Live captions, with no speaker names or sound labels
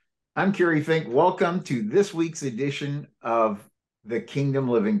I'm Kerry Fink. Welcome to this week's edition of the Kingdom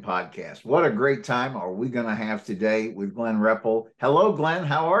Living Podcast. What a great time are we going to have today with Glenn Repple. Hello, Glenn.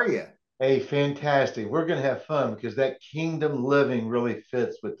 How are you? Hey, fantastic. We're going to have fun because that kingdom living really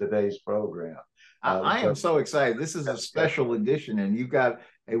fits with today's program. I am So so excited. This is a that's good. special edition, and you've got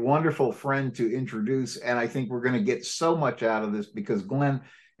a wonderful friend to introduce. And I think we're going to get so much out of this because, Glenn,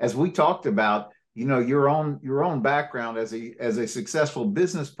 as we talked about, your own background as a successful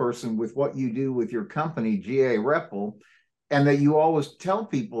business person with what you do with your company, GA Repple, and that you always tell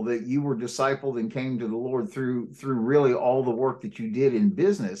people that you were discipled and came to the Lord through really all the work that you did in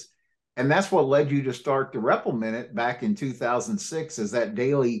business. And that's what led you to start the Repple Minute back in 2006 as that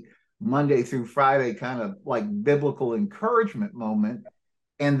daily Monday through Friday kind of like biblical encouragement moment.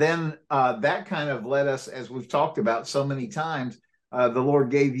 And then that kind of led us, as we've talked about so many times, the Lord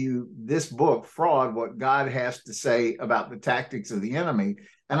gave you this book, Fraud, What God Has to Say About the Tactics of the Enemy.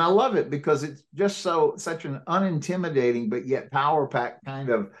 And I love it because it's just such an unintimidating but yet power packed kind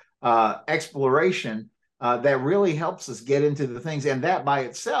of exploration that really helps us get into the things. And that by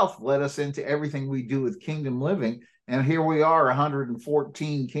itself led us into everything we do with Kingdom Living. And here we are,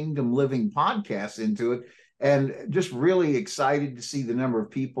 114 Kingdom Living podcasts into it, and just really excited to see the number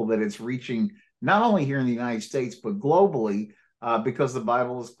of people that it's reaching, not only here in the United States, but globally, because the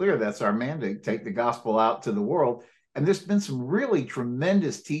Bible is clear. That's our mandate: take the gospel out to the world. And there's been some really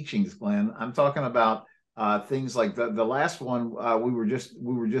tremendous teachings, Glenn. I'm talking about things like the last one. We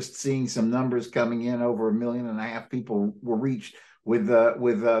were just seeing some numbers coming in. Over 1.5 million people were reached with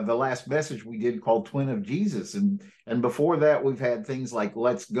the last message we did called Twin of Jesus, and before that we've had things like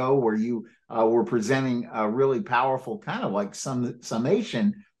Let's Go, where you were presenting a really powerful kind of like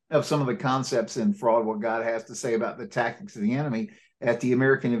summation of some of the concepts in Fraud, What God Has to Say About the Tactics of the Enemy, at the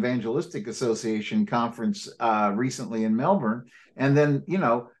American Evangelistic Association conference recently in Melbourne. And then,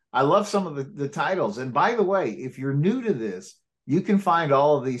 I love some of the titles. And by the way, if you're new to this, you can find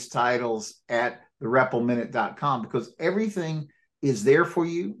all of these titles at thereppleminute.com because everything is there for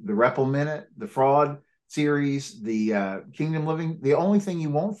you. The Repple Minute, the Fraud series, the Kingdom Living. The only thing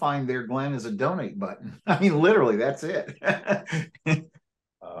you won't find there, Glenn, is a donate button. I mean, literally, that's it.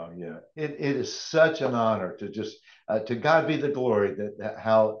 Oh yeah, it is such an honor to just to God be the glory that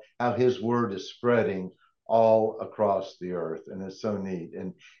how His word is spreading all across the earth, and it's so neat.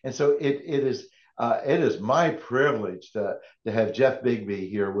 And so it is my privilege to have Jeff Bigby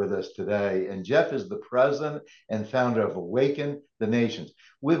here with us today. And Jeff is the president and founder of Awaken the Nations.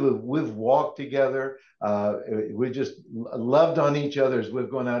 We've walked together. We just loved on each other as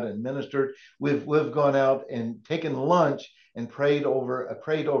we've gone out and ministered. We've gone out and taken lunch and prayed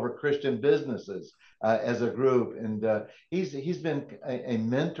over Christian businesses as a group. And he's been a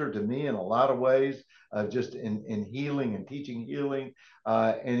mentor to me in a lot of ways, just in healing and teaching healing.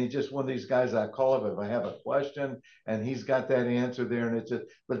 And he's just one of these guys I call him if I have a question, and he's got that answer there. And it's just,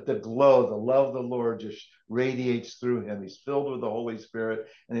 but the glow, the love of the Lord just radiates through him. He's filled with the Holy Spirit,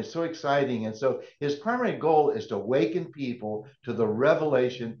 and it's so exciting. And so his primary goal is to awaken people to the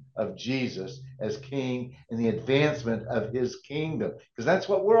revelation of Jesus as King and the advancement of His kingdom, because that's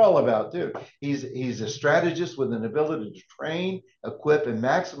what we're all about too. He's a strategist with an ability to train, equip, and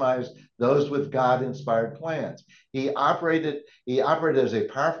maximize those with God-inspired plans. He operated as a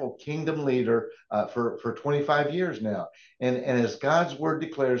powerful kingdom leader for 25 years now, and as God's word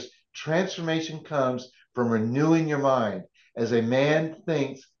declares, transformation comes from renewing your mind. As a man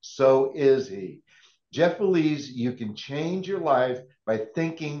thinks, so is he. Jeff believes you can change your life by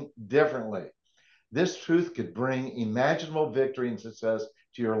thinking differently. This truth could bring imaginable victory and success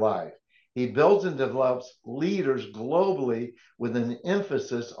to your life. He builds and develops leaders globally with an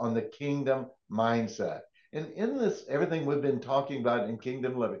emphasis on the kingdom mindset. And in this, everything we've been talking about in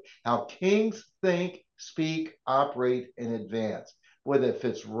kingdom living, how kings think, speak, operate, and advance. Boy, that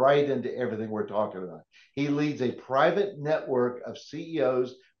fits right into everything we're talking about. He leads a private network of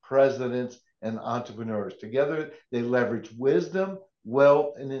CEOs, presidents, and entrepreneurs. Together, they leverage wisdom,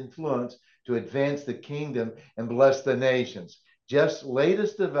 wealth, and influence to advance the kingdom and bless the nations. Jeff's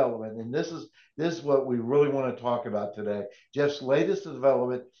latest development, and this is what we really want to talk about today. Jeff's latest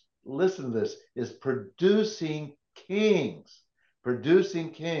development, listen to this, is producing kings,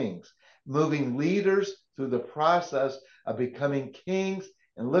 moving leaders through the process of becoming kings.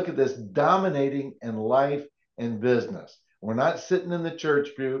 And look at this, dominating in life and business. We're not sitting in the church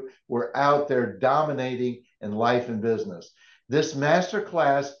pew, we're out there dominating in life and business. This master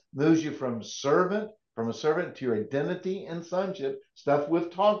class moves you from a servant to your identity and sonship, stuff we've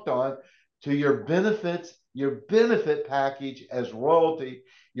talked on, to your benefit package as royalty,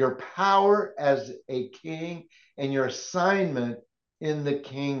 your power as a king, and your assignment in the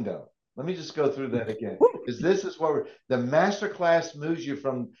kingdom. Let me just go through that again, because this is what the master class moves you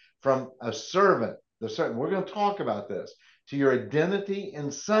from a servant, we're going to talk about this, to your identity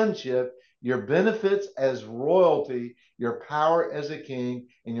in sonship, your benefits as royalty, your power as a king,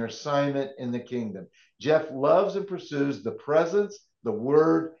 and your assignment in the kingdom. Jeff loves and pursues the presence, the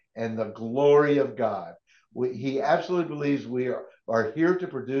word, and the glory of God. He absolutely believes we are here to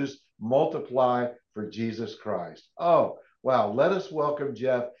produce, multiply for Jesus Christ. Oh, wow. Let us welcome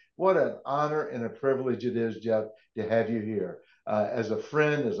Jeff. What an honor and a privilege it is, Jeff, to have you here as a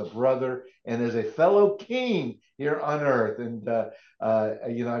friend, as a brother, and as a fellow king here on earth. And,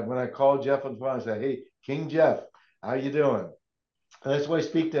 when I call Jeff on the phone, I say, hey, King Jeff, how you doing? And that's why I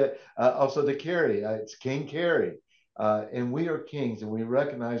speak to also to Carrie. It's King Carrie. And we are kings, and we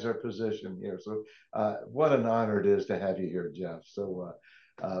recognize our position here. So what an honor it is to have you here, Jeff. So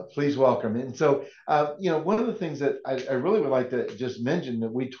please welcome. And so, one of the things that I really would like to just mention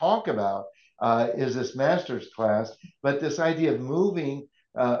that we talk about is this master's class, but this idea of moving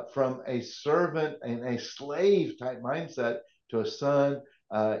from a servant and a slave type mindset to a son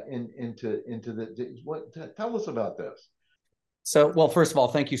into tell us about this. So, well, first of all,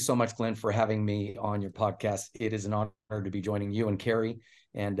 thank you so much, Glenn, for having me on your podcast. It is an honor to be joining you and Carrie.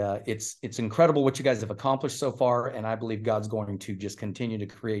 And it's incredible what you guys have accomplished so far. And I believe God's going to just continue to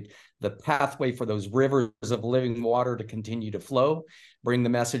create the pathway for those rivers of living water to continue to flow, bring the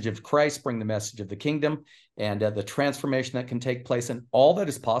message of Christ, bring the message of the kingdom, and the transformation that can take place, and all that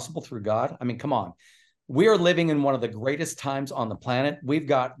is possible through God. I mean, come on. We are living in one of the greatest times on the planet. We've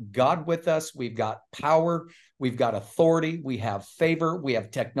got God with us. We've got power. We've got authority. We have favor. We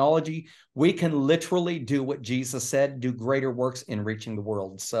have technology. We can literally do what Jesus said, do greater works in reaching the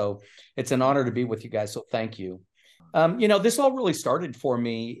world. So it's an honor to be with you guys. So thank you. This all really started for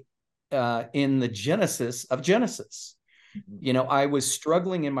me in the Genesis of Genesis. I was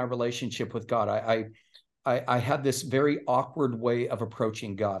struggling in my relationship with God. I had this very awkward way of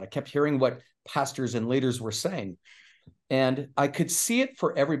approaching God. I kept hearing what pastors and leaders were saying, and I could see it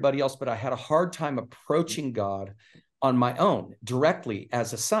for everybody else, but I had a hard time approaching God on my own directly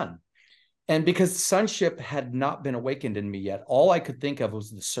as a son. And because sonship had not been awakened in me yet, all I could think of was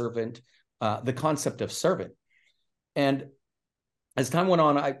the servant, the concept of servant. And as time went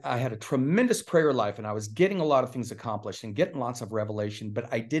on, I had a tremendous prayer life, and I was getting a lot of things accomplished and getting lots of revelation,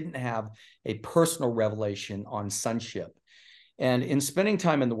 but I didn't have a personal revelation on sonship. And in spending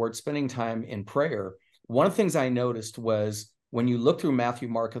time in the Word, spending time in prayer, one of the things I noticed was when you look through Matthew,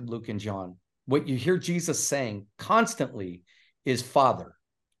 Mark, Luke, and John, what you hear Jesus saying constantly is Father,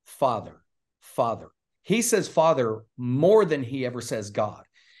 Father, Father. He says Father more than he ever says God.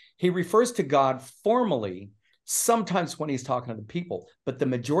 He refers to God formally sometimes when he's talking to the people, but the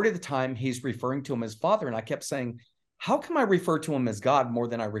majority of the time he's referring to him as Father. And I kept saying, how come I refer to him as God more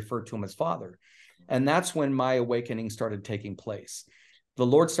than I refer to him as Father? And that's when my awakening started taking place. The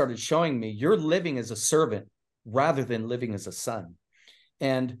Lord started showing me, you're living as a servant rather than living as a son.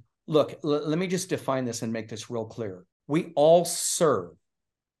 And look, let me just define this and make this real clear. We all serve,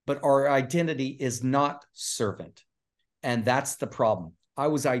 but our identity is not servant. And that's the problem. I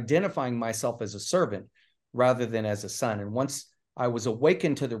was identifying myself as a servant rather than as a son. And once I was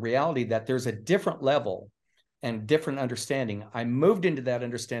awakened to the reality that there's a different level and different understanding, I moved into that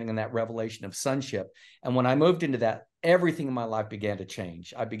understanding and that revelation of sonship. And when I moved into that, everything in my life began to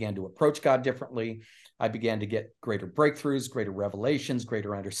change. I began to approach God differently. I began to get greater breakthroughs, greater revelations,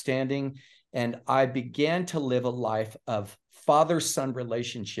 greater understanding. And I began to live a life of father-son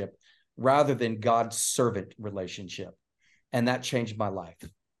relationship rather than God-servant relationship. And that changed my life.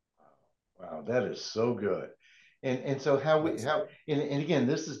 Wow, that is so good. And so and again,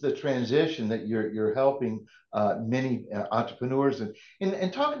 this is the transition that you're helping many entrepreneurs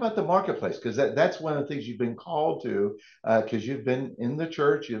and talk about the marketplace, because that's one of the things you've been called to, because you've been in the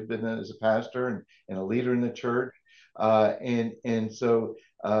church, you've been as a pastor and a leader in the church, and so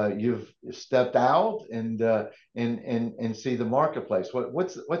you've stepped out and see the marketplace.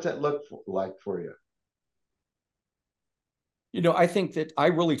 What's that look like for you? I think that I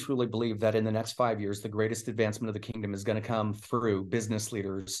really truly believe that in the next 5 years, the greatest advancement of the kingdom is going to come through business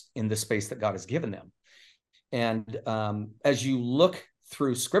leaders in the space that God has given them. And as you look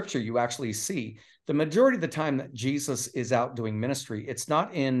through scripture, you actually see the majority of the time that Jesus is out doing ministry, it's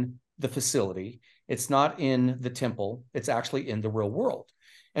not in the facility, it's not in the temple, it's actually in the real world.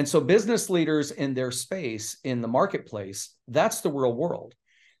 And so business leaders in their space in the marketplace, that's the real world.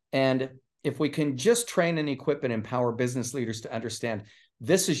 And if we can just train and equip and empower business leaders to understand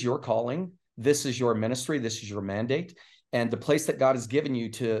this is your calling, this is your ministry, this is your mandate, and the place that God has given you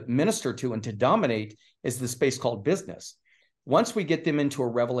to minister to and to dominate is the space called business. Once we get them into a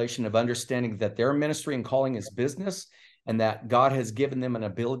revelation of understanding that their ministry and calling is business, and that God has given them an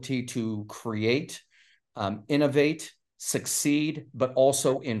ability to create, innovate, succeed, but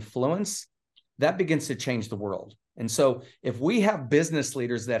also influence, that begins to change the world. And so if we have business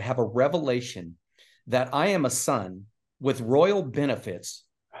leaders that have a revelation that I am a son with royal benefits,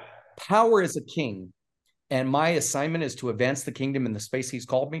 power as a king, and my assignment is to advance the kingdom in the space he's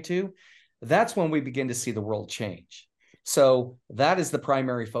called me to, that's when we begin to see the world change. So that is the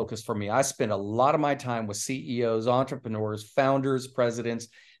primary focus for me. I spend a lot of my time with CEOs, entrepreneurs, founders, presidents,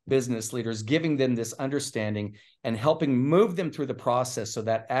 business leaders, giving them this understanding and helping move them through the process so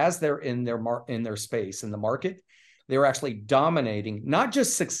that as they're in their space, in the market, they're actually dominating, not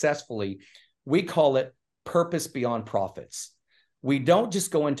just successfully. We call it purpose beyond profits. We don't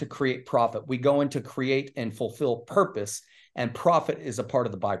just go in to create profit. We go in to create and fulfill purpose, and profit is a part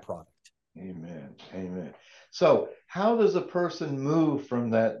of the byproduct. Amen. Amen. So how does a person move from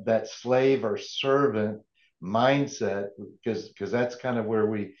that slave or servant mindset? Because that's kind of where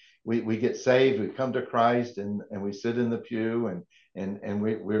we get saved, we come to Christ, and we sit in the pew, and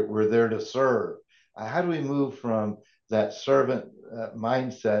we're there to serve. How do we move from that servant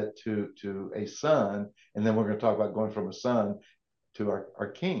mindset to a son? And then we're going to talk about going from a son to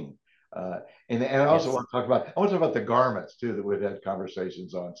our king. And I also want to talk about the garments too that we've had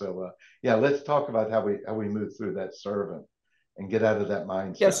conversations on. So yeah, let's talk about how we move through that servant and get out of that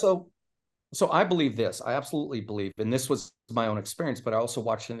mindset. Yeah. So I believe this. I absolutely believe, and this was my own experience, but I also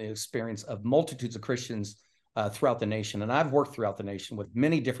watched the experience of multitudes of Christians throughout the nation. And I've worked throughout the nation with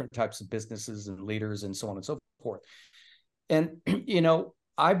many different types of businesses and leaders and so on and so forth. And,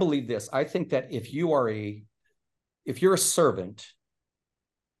 I believe this. I think that if you're a servant,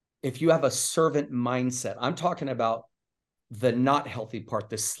 if you have a servant mindset, I'm talking about the not healthy part,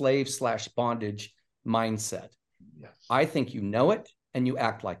 the slave/bondage mindset. Yes. I think you know it and you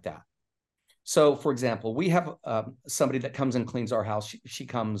act like that. So, for example, we have somebody that comes and cleans our house. She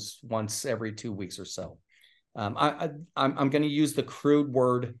comes once every 2 weeks or so. I'm going to use the crude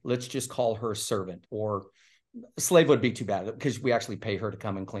word. Let's just call her a servant, or slave would be too bad because we actually pay her to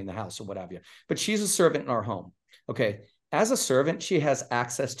come and clean the house or what have you. But she's a servant in our home. Okay. As a servant, she has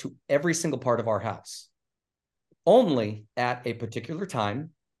access to every single part of our house, only at a particular time,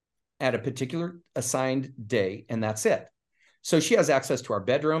 at a particular assigned day, and that's it. So she has access to our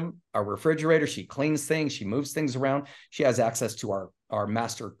bedroom, our refrigerator. She cleans things. She moves things around. She has access to our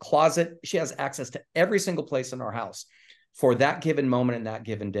master closet. She has access to every single place in our house for that given moment and that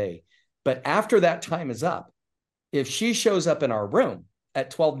given day. But after that time is up, if she shows up in our room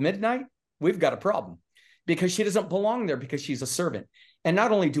at 12 midnight, we've got a problem, because she doesn't belong there, because she's a servant. And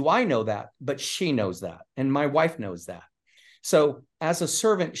not only do I know that, but she knows that. And my wife knows that. So as a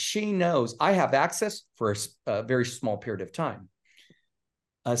servant, she knows I have access for a very small period of time.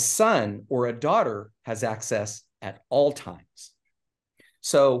 A son or a daughter has access at all times.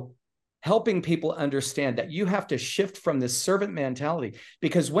 So helping people understand that you have to shift from this servant mentality,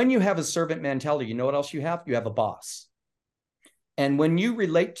 because when you have a servant mentality, you know what else you have? You have a boss. And when you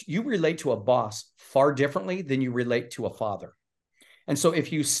relate to a boss far differently than you relate to a father. And so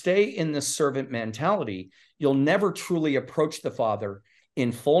if you stay in the servant mentality, you'll never truly approach the father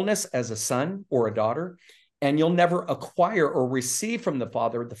in fullness as a son or a daughter, and you'll never acquire or receive from the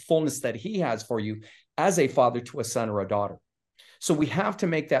father the fullness that he has for you as a father to a son or a daughter. So we have to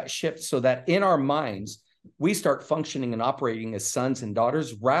make that shift so that in our minds, we start functioning and operating as sons and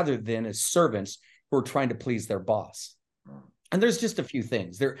daughters rather than as servants who are trying to please their boss. And there's just a few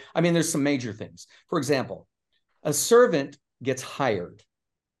things there. I mean, there's some major things. For example, a servant gets hired.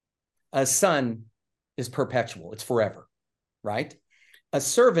 A son is perpetual. It's forever, right? A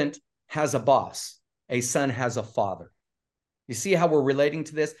servant has a boss. A son has a father. You see how we're relating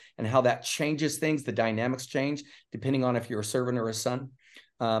to this and how that changes things? The dynamics change depending on if you're a servant or a son.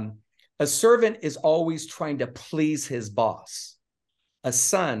 A servant is always trying to please his boss. A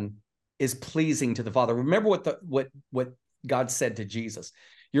son is pleasing to the father. Remember what God said to Jesus: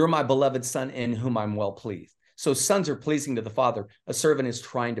 "You're my beloved son in whom I'm well pleased." So sons are pleasing to the father. A servant is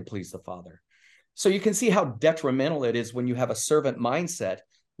trying to please the father. So you can see how detrimental it is when you have a servant mindset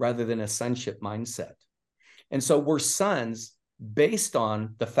rather than a sonship mindset. And so we're sons based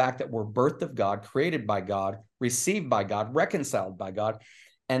on the fact that we're birthed of God, created by God, received by God, reconciled by God,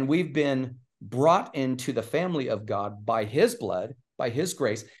 and we've been brought into the family of God by his blood, by his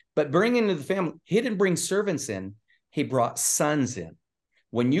grace. But bringing into the family, he didn't bring servants in, he brought sons in.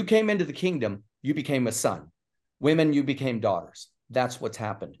 When you came into the kingdom, you became a son. Women, you became daughters. That's what's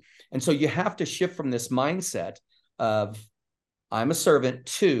happened. And so you have to shift from this mindset of I'm a servant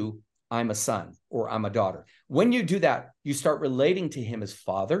to I'm a son or I'm a daughter. When you do that, you start relating to him as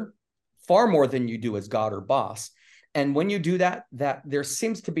father far more than you do as God or boss. And when you do that, there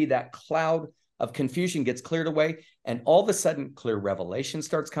seems to be that cloud of confusion gets cleared away. And all of a sudden, clear revelation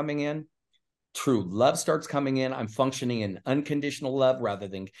starts coming in. True love starts coming in. I'm functioning in unconditional love rather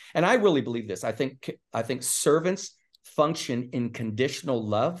than, and I really believe this. I think servants function in conditional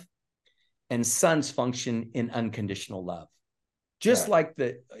love and sons function in unconditional love. Just like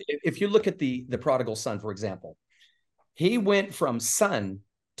if you look at the prodigal son, for example, he went from son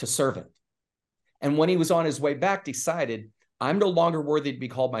to servant. And when he was on his way back, decided, I'm no longer worthy to be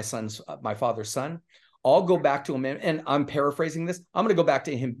called my father's son. I'll go back to him. And I'm paraphrasing this. I'm going to go back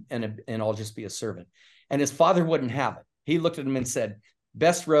to him and I'll just be a servant. And his father wouldn't have it. He looked at him and said,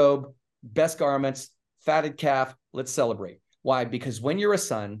 best robe, best garments, fatted calf, let's celebrate. Why? Because when you're a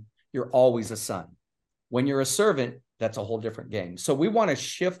son, you're always a son. When you're a servant, that's a whole different game. So we want to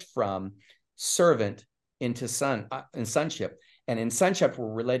shift from servant into son and sonship. And in sonship,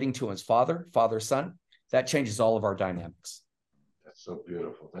 we're relating to him as father, son. That changes all of our dynamics. That's so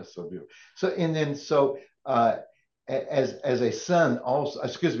beautiful. That's so beautiful. So as a son, also,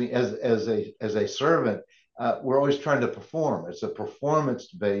 excuse me, as a servant, we're always trying to perform. It's a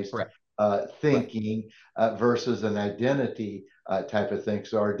performance-based thinking versus an identity type of thing.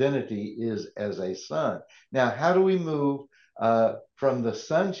 So our identity is as a son. Now, how do we move from the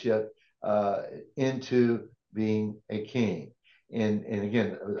sonship into being a king? And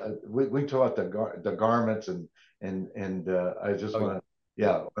again, we can talk about the garments and I just want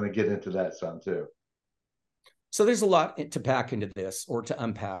to get into that some too. So there's a lot to pack into this or to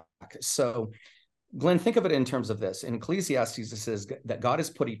unpack. So Glenn, think of it in terms of this. In Ecclesiastes, it says that God has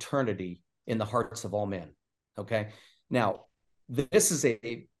put eternity in the hearts of all men. Okay. Now, this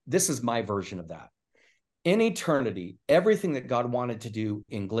is my version of that. In eternity, everything that God wanted to do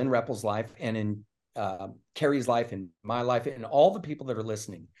in Glenn Reppel's life and in Carrie's life and my life and all the people that are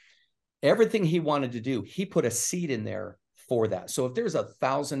listening, everything he wanted to do, he put a seed in there for that. So if there's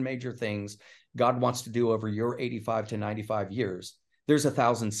 1,000 major things God wants to do over your 85 to 95 years, there's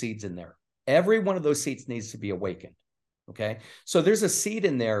 1,000 seeds in there. Every one of those seeds needs to be awakened. Okay. So there's a seed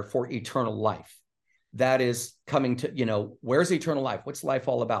in there for eternal life. That is coming to, where's eternal life? What's life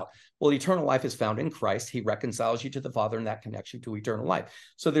all about? Well, eternal life is found in Christ. He reconciles you to the Father, and that connects you to eternal life.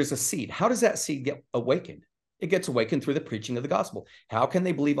 So there's a seed. How does that seed get awakened? It gets awakened through the preaching of the gospel. How can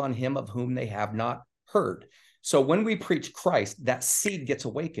they believe on him of whom they have not heard? So when we preach Christ, that seed gets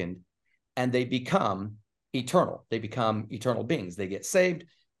awakened and they become eternal. They become eternal beings. They get saved.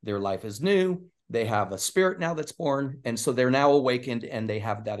 Their life is new. They have a spirit now that's born. And so they're now awakened and they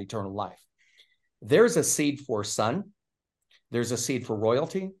have that eternal life. There's a seed for son. There's a seed for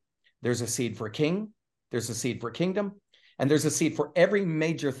royalty. There's a seed for king. There's a seed for kingdom. And there's a seed for every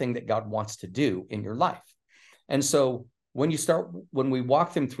major thing that God wants to do in your life. And so when we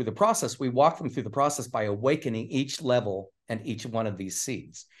walk them through the process, we walk them through the process by awakening each level and each one of these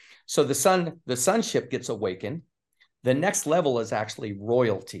seeds. So the sonship gets awakened. The next level is actually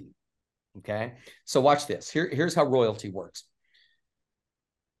royalty. Okay. So watch this. Here's how royalty works.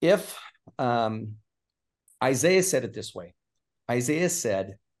 If Isaiah said it this way. Isaiah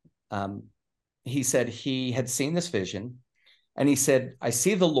said, he said he had seen this vision, and he said, I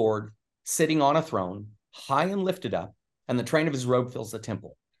see the Lord sitting on a throne, high and lifted up, and the train of his robe fills the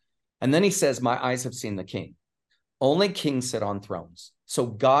temple. And then he says, my eyes have seen the king. Only kings sit on thrones. So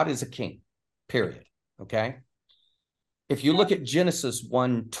God is a king, period. Okay. If you look at Genesis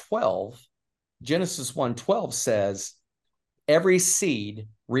 1:12, Genesis 1:12 says, every seed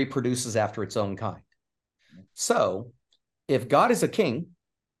reproduces after its own kind. So if God is a king,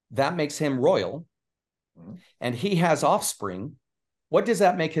 that makes him royal, and he has offspring. What does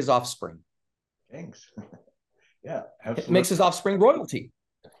that make his offspring? Kings. Yeah, absolutely. It makes his offspring royalty.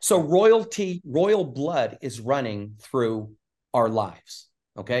 So royal blood is running through our lives.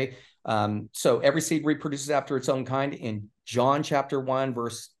 Okay. So every seed reproduces after its own kind. In John chapter 1,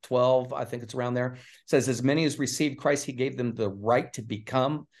 verse 12, I think it's around there, says, as many as received Christ, he gave them the right to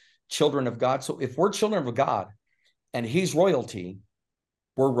become children of God. So if we're children of God and he's royalty,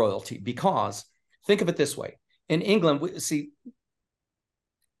 we're royalty. Because think of it this way. In England, we see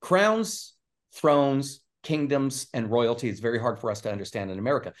crowns, thrones, kingdoms, and royalty is very hard for us to understand in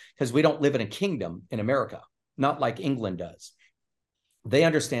America because we don't live in a kingdom in America, not like England does. They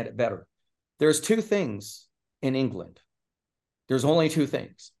understand it better. There's two things in England. There's only two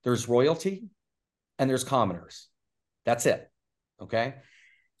things. There's royalty and there's commoners. That's it. Okay.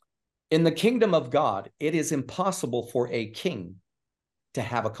 In the kingdom of God, it is impossible for a king to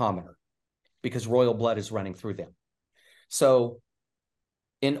have a commoner because royal blood is running through them. So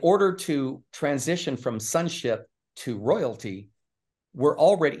in order to transition from sonship to royalty, we're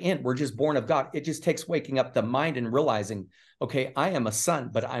already in. We're just born of God. It just takes waking up the mind and realizing, okay, I am a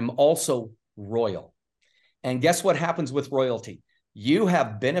son, but I'm also royal. And guess what happens with royalty? You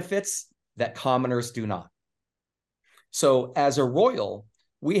have benefits that commoners do not. So as a royal,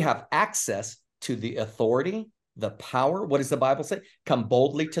 we have access to the authority, the power. What does the Bible say? Come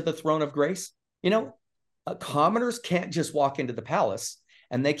boldly to the throne of grace. You know, commoners can't just walk into the palace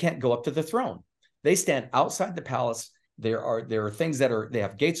and they can't go up to the throne. They stand outside the palace. There are things that they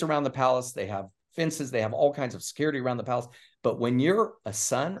have gates around the palace. They have fences. They have all kinds of security around the palace. But when you're a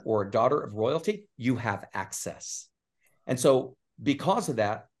son or a daughter of royalty, you have access. And so because of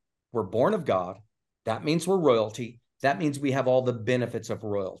that, we're born of God. That means we're royalty. That means we have all the benefits of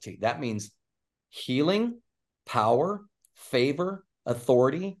royalty. That means healing, power, favor,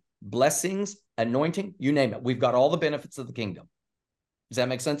 authority, blessings, anointing, you name it. We've got all the benefits of the kingdom. Does that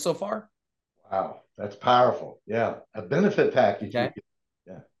make sense so far? Wow, that's powerful. Yeah, a benefit package. Okay.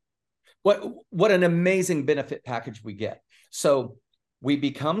 Yeah. What an amazing benefit package we get. So we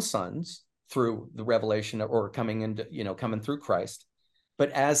become sons through the revelation or coming through Christ.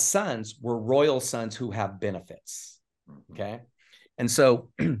 But as sons, we're royal sons who have benefits. Okay. And so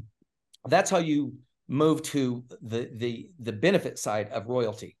that's how you move to the benefit side of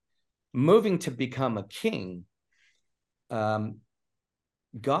royalty. Moving to become a king,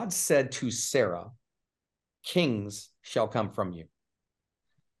 God said to Sarah, kings shall come from you.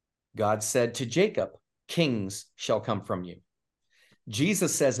 God said to Jacob, kings shall come from you.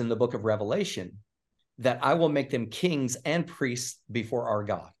 Jesus says in the book of Revelation that I will make them kings and priests before our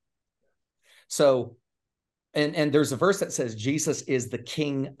God. So, and there's a verse that says Jesus is the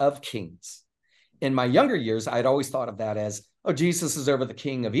King of kings. In my younger years, I'd always thought of that as, oh, Jesus is over the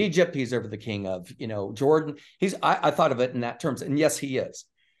king of Egypt. He's over the king of, Jordan. I thought of it in that terms. And yes, he is.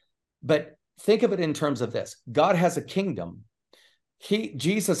 But think of it in terms of this. God has a kingdom.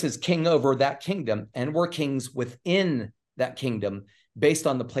 Jesus is king over that kingdom, and we're kings within that kingdom based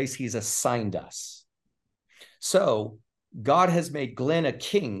on the place he's assigned us. So God has made Glenn a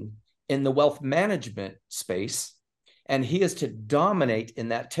king in the wealth management space, and he is to dominate in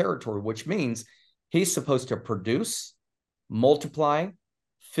that territory, which means he's supposed to produce, multiply,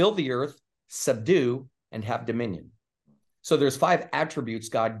 fill the earth, subdue, and have dominion. So there's 5 attributes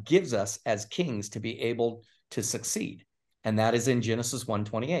God gives us as kings to be able to succeed. And that is in Genesis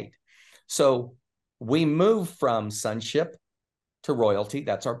 1:28. So we move from sonship to royalty.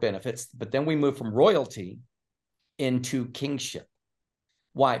 That's our benefits. But then we move from royalty into kingship.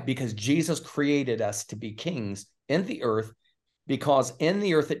 Why? Because Jesus created us to be kings in the earth, because in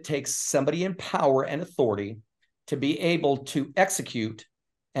the earth, it takes somebody in power and authority to be able to execute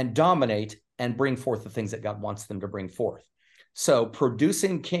and dominate and bring forth the things that God wants them to bring forth. So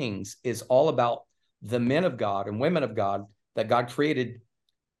producing kings is all about the men of God and women of God that God created,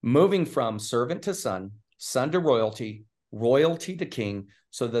 moving from servant to son, son to royalty, royalty to king,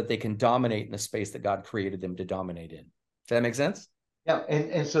 so that they can dominate in the space that God created them to dominate in. Does that make sense? Yeah,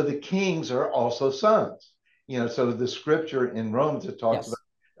 and so the kings are also sons. So the scripture in Romans, it talks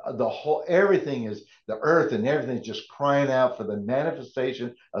about the whole, everything is the earth and everything is just crying out for the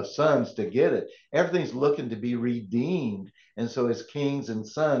manifestation of sons to get it. Everything's looking to be redeemed. And so as kings and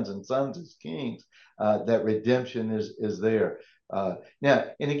sons as kings, that redemption is there. Now,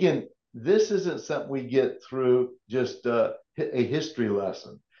 and again, this isn't something we get through just a history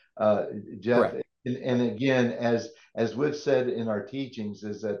lesson, Jeff. And again, as we've said in our teachings,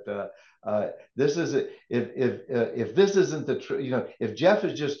 is that this is if this isn't the truth, if Jeff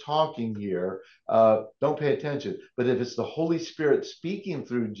is just talking here, don't pay attention. But if it's the Holy Spirit speaking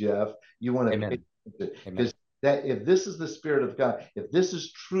through Jeff, you want to pay attention, because that if this is the Spirit of God, if this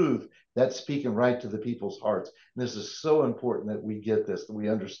is truth, that's speaking right to the people's hearts. And this is so important that we get this, that we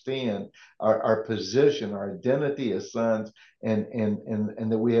understand our position, our identity as sons, and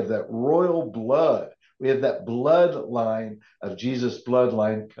that we have that royal blood. We have that bloodline of Jesus'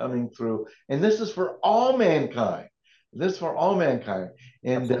 bloodline coming through. And this is for all mankind. This is for all mankind.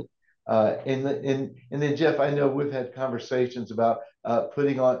 And then Jeff, I know we've had conversations about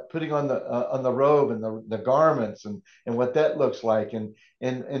putting on the robe and the garments and what that looks like, and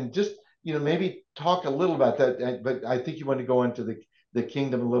just maybe talk a little about that. But I think you want to go into the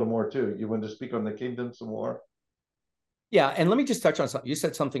kingdom a little more too. You want to speak on the kingdom some more? Yeah, and let me just touch on something. You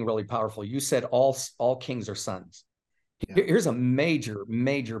said something really powerful. You said all kings are sons. Yeah. Here's a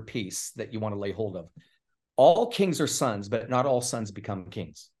major piece that you want to lay hold of. All kings are sons, but not all sons become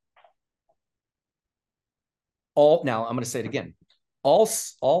kings. Now I'm going to say it again. All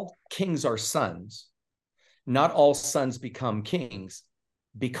kings are sons. Not all sons become kings,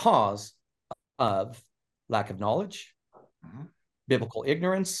 because of lack of knowledge, biblical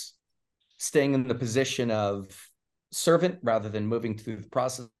ignorance, staying in the position of servant rather than moving through the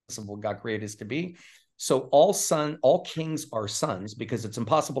process of what God created us to be. So all kings are sons, because it's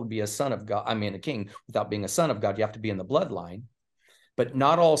impossible to be a son of God. I mean, a king without being a son of God. You have to be in the bloodline. But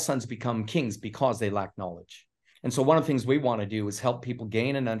not all sons become kings because they lack knowledge. And so one of the things we want to do is help people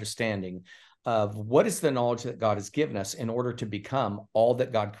gain an understanding of what is the knowledge that God has given us in order to become all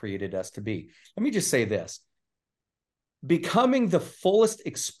that God created us to be. Let me just say this. Becoming the fullest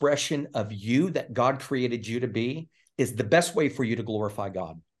expression of you that God created you to be is the best way for you to glorify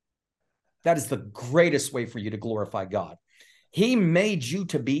God. That is the greatest way for you to glorify God. He made you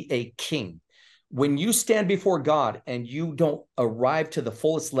to be a king. When you stand before God and you don't arrive to the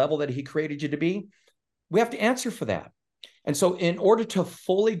fullest level that he created you to be, we have to answer for that. And so in order to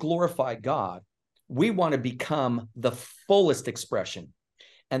fully glorify God, we want to become the fullest expression.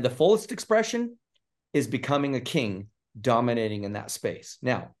 And the fullest expression is becoming a king, dominating in that space.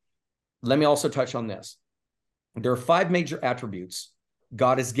 Now, let me also touch on this. There are 5 major attributes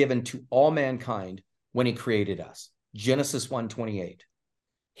God has given to all mankind when he created us. Genesis 1:28.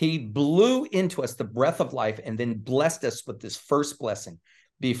 He blew into us the breath of life and then blessed us with this first blessing.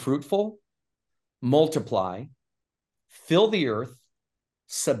 Be fruitful, multiply, fill the earth,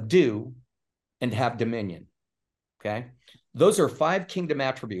 subdue, and have dominion. Okay? Those are 5 kingdom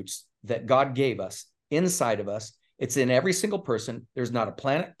attributes that God gave us inside of us. It's in every single person. There's not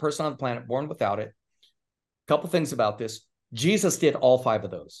a person on the planet born without it. A couple things about this. Jesus did all 5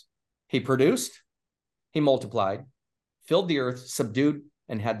 of those. He produced, he multiplied, filled the earth, subdued,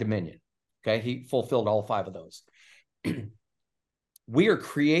 and had dominion. Okay, he fulfilled all 5 of those. We are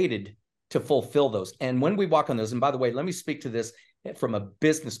created to fulfill those. And when we walk on those, and by the way, let me speak to this from a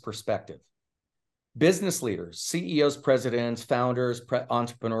business perspective. Business leaders, CEOs, presidents, founders,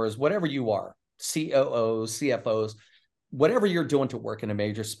 entrepreneurs, whatever you are, COOs, CFOs, whatever you're doing to work in a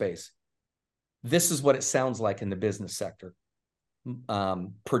major space, this is what it sounds like in the business sector.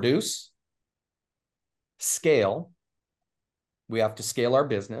 Produce, scale. We have to scale our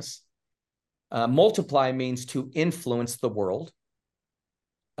business. Multiply means to influence the world.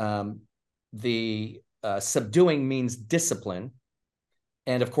 Subduing means discipline.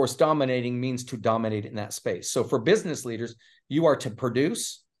 And of course, dominating means to dominate in that space. So for business leaders, you are to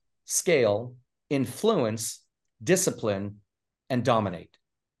produce, scale, influence, discipline, and dominate.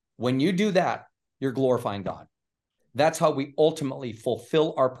 When you do that, you're glorifying God. That's how we ultimately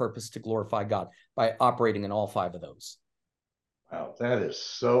fulfill our purpose to glorify God, by operating in all 5 of those. Wow, that is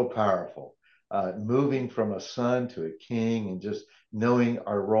so powerful. Moving from a son to a king, and just knowing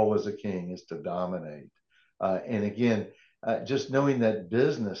our role as a king is to dominate. And again, just knowing that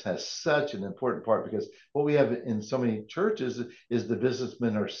business has such an important part, because what we have in so many churches is the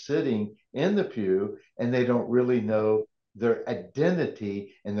businessmen are sitting in the pew and they don't really know their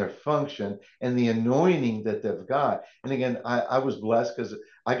identity and their function and the anointing that they've got. And again, I was blessed because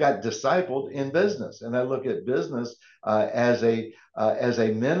I got discipled in business, and I look at business as a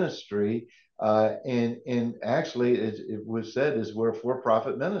ministry. And actually, it was said is we're a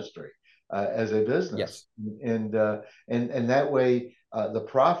for-profit ministry as a business. Yes. And that way the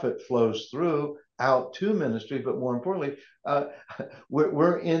profit flows through out to ministry, but more importantly,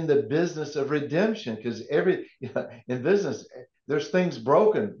 we're in the business of redemption, because in business there's things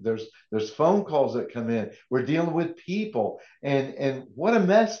broken, there's phone calls that come in, we're dealing with people, and what a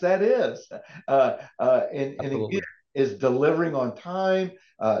mess that is. And again, is delivering on time,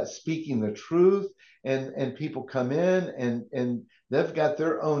 speaking the truth, and people come in and they've got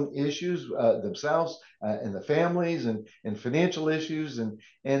their own issues themselves, and the families and financial issues,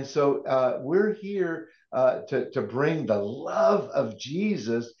 and so we're here to bring the love of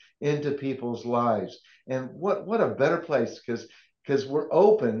Jesus into people's lives. And what a better place, because we're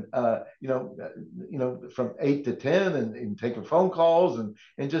open, from 8 to 10, and taking phone calls, and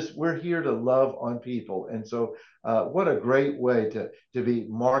just we're here to love on people. And so what a great way to be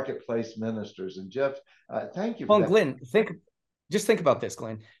marketplace ministers. And Jeff, thank you for that. Glenn, think about this,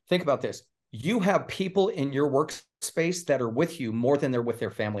 Glenn. Think about this. You have people in your workspace that are with you more than they're with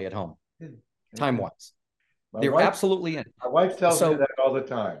their family at home, time-wise. They're absolutely in. My wife tells me that all the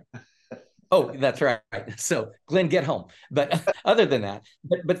time. Oh, that's right. So, Glenn, get home. But other than that,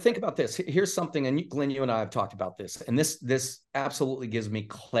 but think about this. Here's something, and Glenn, you and I have talked about this, and this absolutely gives me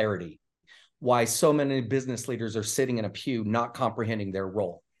clarity why so many business leaders are sitting in a pew not comprehending their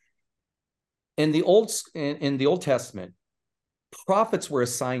role. In the Old Testament, prophets were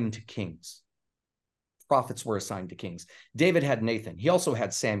assigned to kings. prophets were assigned to kings. David had Nathan. He also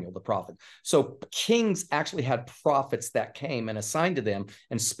had Samuel, the prophet. So kings actually had prophets that came and assigned to them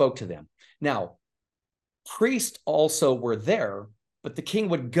and spoke to them. Now, priests also were there, but the king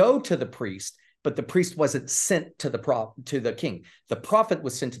would go to the priest, but the priest wasn't sent to the king. The prophet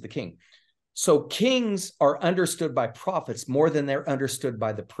was sent to the king. So kings are understood by prophets more than they're understood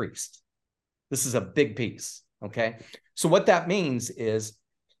by the priest. This is a big piece, okay? So what that means is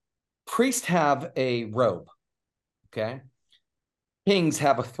priests have a robe, okay? Kings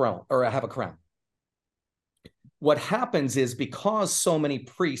have a throne or have a crown. What happens is because so many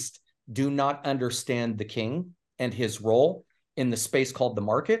priests do not understand the king and his role in the space called the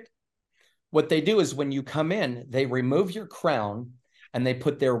market, what they do is when you come in, they remove your crown and they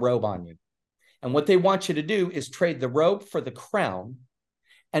put their robe on you. And what they want you to do is trade the robe for the crown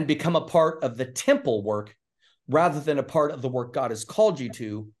and become a part of the temple work rather than a part of the work God has called you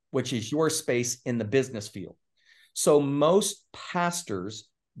to, which is your space in the business field. So most pastors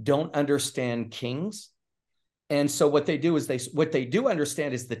don't understand kings. And so what they do is what they do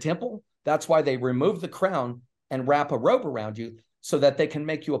understand is the temple. That's why they remove the crown and wrap a robe around you so that they can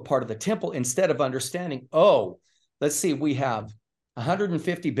make you a part of the temple instead of understanding, oh, let's see, we have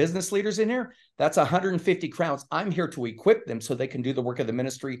 150 business leaders in here. That's 150 crowns. I'm here to equip them so they can do the work of the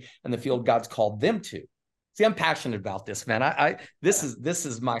ministry and the field God's called them to. See, I'm passionate about this, man. This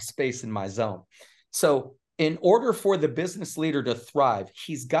is my space and my zone. So in order for the business leader to thrive,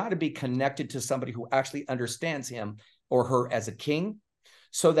 he's got to be connected to somebody who actually understands him or her as a king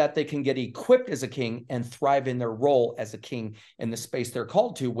so that they can get equipped as a king and thrive in their role as a king in the space they're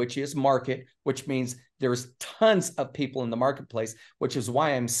called to, which is market, which means there's tons of people in the marketplace, which is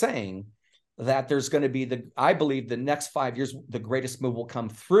why I'm saying that there's going to be I believe the next 5 years, the greatest move will come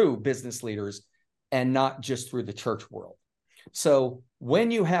through business leaders and not just through the church world. So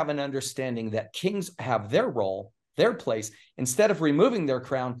when you have an understanding that kings have their role, their place, instead of removing their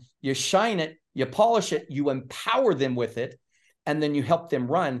crown, you shine it, you polish it, you empower them with it, and then you help them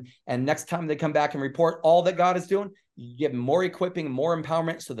run. And next time they come back and report all that God is doing, you give them more equipping, more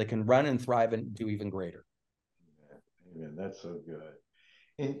empowerment so they can run and thrive and do even greater. Amen. That's so good.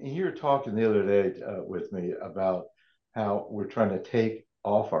 And you were talking the other day with me about how we're trying to take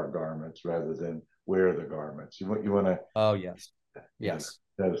off our garments rather than wear the garments. You want to? Oh, yes. Yes.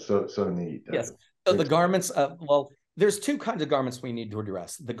 That is so neat. Yes. So the garments, well, there's two kinds of garments we need to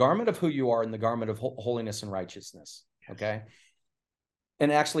address. The garment of who you are and the garment of holiness and righteousness. Okay.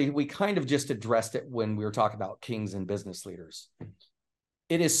 And actually, we kind of just addressed it when we were talking about kings and business leaders.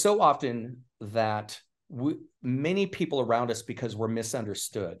 It is so often that many people around us, because we're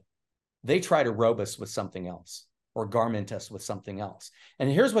misunderstood, they try to robe us with something else or garment us with something else.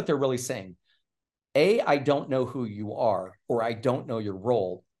 And here's what they're really saying. A, I don't know who you are, or I don't know your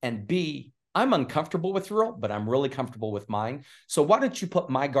role. And B, I'm uncomfortable with your role, but I'm really comfortable with mine. So why don't you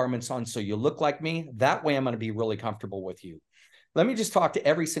put my garments on so you look like me? That way I'm going to be really comfortable with you. Let me just talk to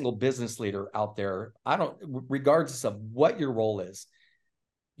every single business leader out there. Regardless of what your role is,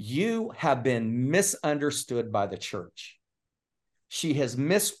 you have been misunderstood by the church. She has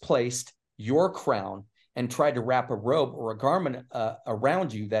misplaced your crown and tried to wrap a robe or a garment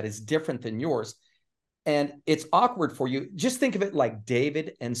around you that is different than yours. And it's awkward for you. Just think of it like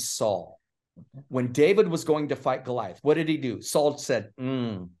David and Saul. When David was going to fight Goliath, what did he do? Saul said,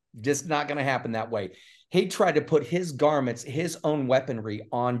 just not going to happen that way. He tried to put his garments, his own weaponry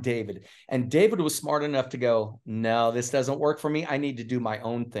on David. And David was smart enough to go, no, this doesn't work for me. I need to do my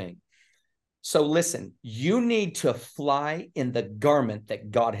own thing. So listen, you need to fly in the garment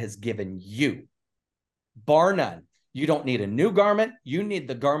that God has given you, bar none. You don't need a new garment. You need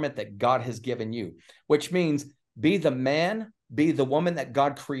the garment that God has given you, which means be the man, be the woman that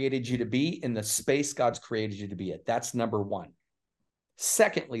God created you to be in the space God's created you to be at. That's number one.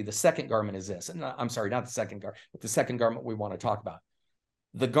 Secondly, the second garment is this. And I'm sorry, not the second garment, but the second garment we want to talk about.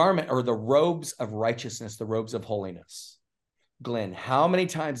 The garment or the robes of righteousness, the robes of holiness. Glenn, how many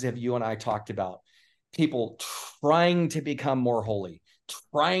times have you and I talked about people trying to become more holy,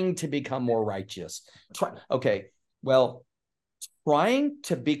 trying to become more righteous? Okay, well, trying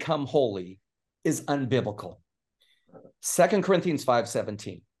to become holy is unbiblical. 2 Corinthians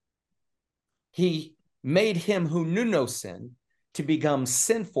 5:17. He made him who knew no sin to become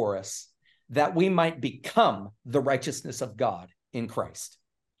sin for us, that we might become the righteousness of God in Christ.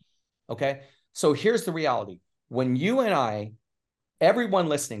 Okay, so here's the reality. When you and I, everyone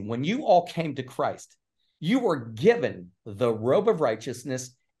listening, when you all came to Christ, you were given the robe of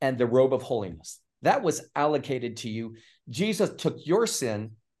righteousness and the robe of holiness. That was allocated to you. Jesus took your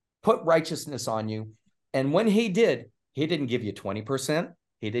sin, put righteousness on you, and when he did, he didn't give you 20%.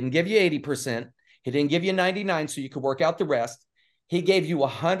 He didn't give you 80%. He didn't give you 99 so you could work out the rest. He gave you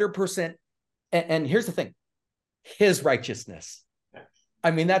 100%. And here's the thing, his righteousness.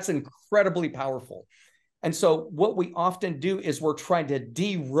 I mean, that's incredibly powerful. And so what we often do is we're trying to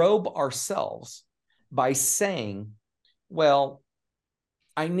derobe ourselves by saying, well,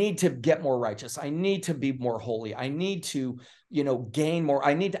 I need to get more righteous. I need to be more holy. I need to, gain more.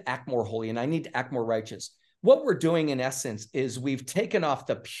 I need to act more holy, and I need to act more righteous. What we're doing in essence is we've taken off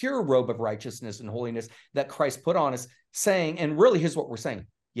the pure robe of righteousness and holiness that Christ put on us, saying, and really here's what we're saying,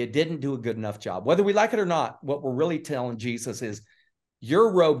 you didn't do a good enough job. Whether we like it or not, what we're really telling Jesus is,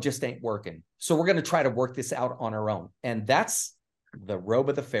 your robe just ain't working. So we're going to try to work this out on our own. And that's the robe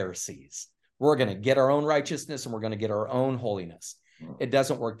of the Pharisees. We're going to get our own righteousness and we're going to get our own holiness. It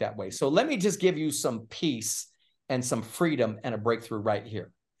doesn't work that way. So let me just give you some peace and some freedom and a breakthrough right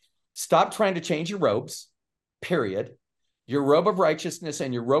here. Stop trying to change your robes, period. Your robe of righteousness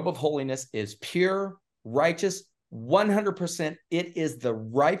and your robe of holiness is pure, righteous, 100%. It is the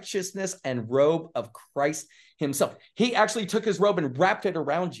righteousness and robe of Christ himself. He actually took his robe and wrapped it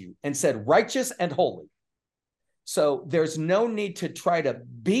around you and said, righteous and holy. So there's no need to try to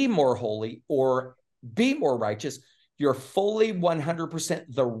be more holy or be more righteous. You're fully 100%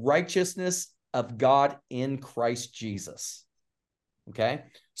 the righteousness of God in Christ Jesus. Okay?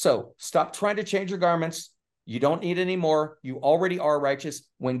 So stop trying to change your garments. You don't need any more. You already are righteous.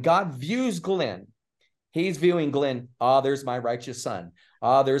 When God views Glenn, he's viewing Glenn, there's my righteous son.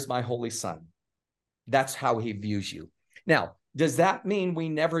 There's my holy son. That's how he views you. Now, does that mean we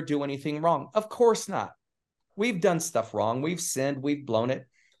never do anything wrong? Of course not. We've done stuff wrong. We've sinned. We've blown it.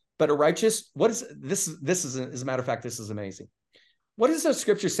 But a righteous, what is this? This is, as a matter of fact, this is amazing. What does the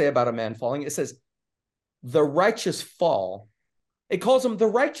scripture say about a man falling? It says, the righteous fall. It calls them the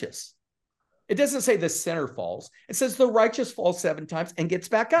righteous. It doesn't say the sinner falls. It says the righteous falls 7 times and gets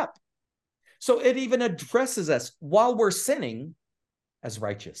back up. So it even addresses us while we're sinning as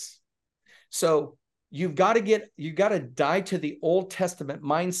righteous. So you've got to die to the Old Testament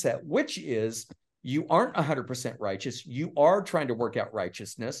mindset, which is you aren't 100% righteous. You are trying to work out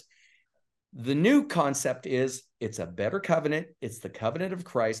righteousness. The new concept is it's a better covenant. It's the covenant of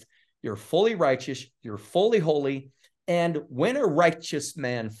Christ. You're fully righteous. You're fully holy. And when a righteous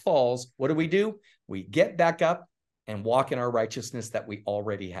man falls, what do? We get back up and walk in our righteousness that we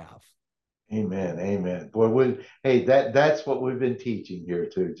already have. Amen. Amen. Boy, that's what we've been teaching here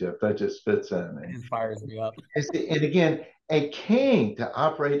too, Jeff. That just fits in. It fires me up. And again, a king, to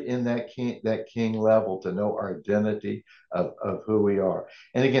operate in that king level, to know our identity of who we are.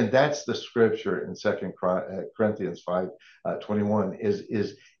 And again, that's the scripture in 2 Corinthians 5:21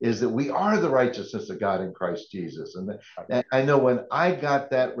 is that we are the righteousness of God in Christ Jesus. And I know when I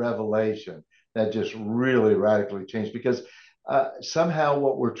got that revelation, that just really radically changed, because somehow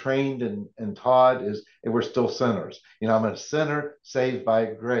what we're trained and taught is we're still sinners. I'm a sinner saved by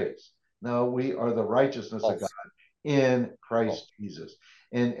grace. No, we are the righteousness of God in Christ Jesus.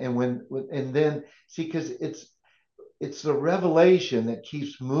 And then see, because it's the revelation that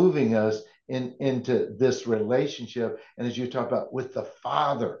keeps moving us into this relationship. And as you talk about with the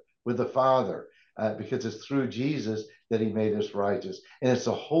Father, because it's through Jesus that he made us righteous. And it's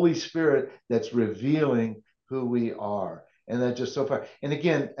the Holy Spirit that's revealing who we are. And that's just so far. And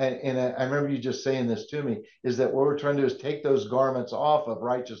again, and I remember you just saying this to me, is that what we're trying to do is take those garments off of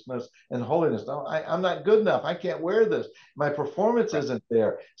righteousness and holiness. No, I'm not good enough. I can't wear this. My performance isn't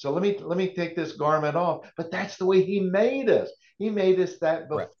there. So let me take this garment off. But that's the way he made us. He made us that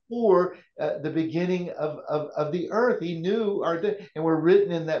before the beginning of the earth. He knew our day, and we're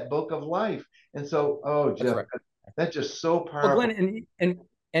written in that book of life. And so, Jeff, that's just so powerful. Well, Glenn,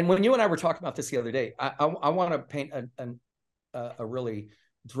 and when you and I were talking about this the other day, I want to paint a really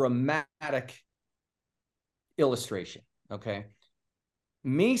dramatic illustration. Okay.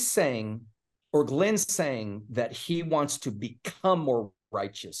 Me saying, or Glenn saying that he wants to become more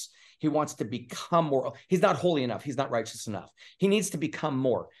righteous. He wants to become more. He's not holy enough. He's not righteous enough. He needs to become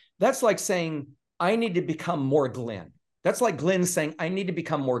more. That's like saying, I need to become more Glenn. That's like Glenn saying, I need to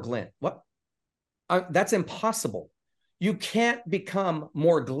become more Glenn. What? That's impossible. You can't become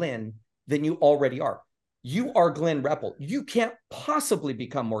more Glenn than you already are. You are Glenn Repple. You can't possibly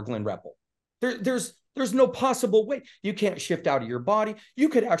become more Glenn Repple. There's no possible way. You can't shift out of your body. You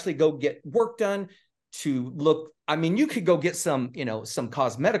could actually go get work done to look. I mean, you could go get some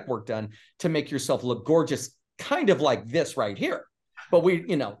cosmetic work done to make yourself look gorgeous, kind of like this right here. But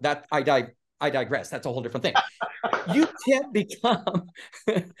that I digress. That's a whole different thing. You can't become.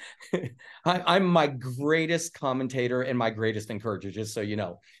 I'm my greatest commentator and my greatest encourager, just so you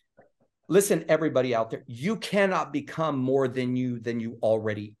know. Listen, everybody out there, you cannot become more than you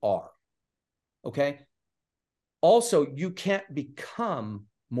already are. Okay. Also, you can't become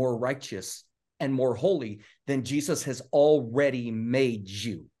more righteous and more holy than Jesus has already made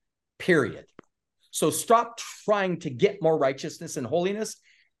you, period. So stop trying to get more righteousness and holiness.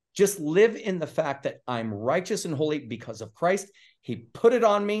 Just live in the fact that I'm righteous and holy because of Christ. He put it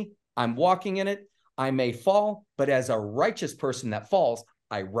on me. I'm walking in it. I may fall, but as a righteous person that falls,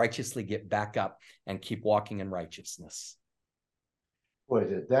 I righteously get back up and keep walking in righteousness. Boy,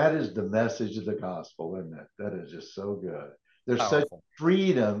 that is the message of the gospel, isn't it? That is just so good. There's Powerful. such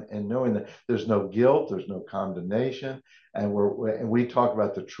freedom in knowing that there's no guilt, there's no condemnation, and we talk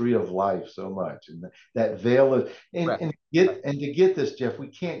about the tree of life so much, and that veil of and to get this, Jeff, we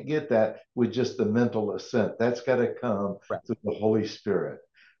can't get that with just the mental assent. That's got to come through the Holy Spirit,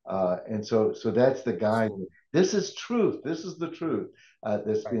 and so that's the guide. This is truth. This is the truth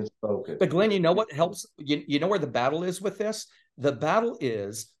that's being spoken. But Glenn, you know what helps? You know where the battle is with this? The battle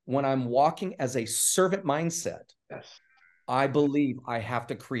is when I'm walking as a servant mindset. Yes. I believe I have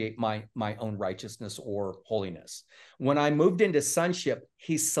to create my own righteousness or holiness. When I moved into sonship,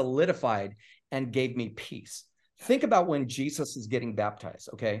 he solidified and gave me peace. Think about when Jesus is getting baptized,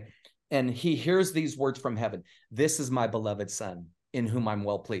 okay? And he hears these words from heaven. This is my beloved son in whom I'm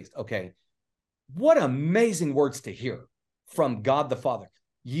well pleased. Okay. What amazing words to hear from God the Father.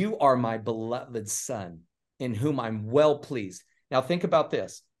 You are my beloved son in whom I'm well pleased. Now think about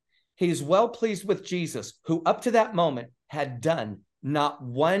this. He's well pleased with Jesus, who up to that moment had done not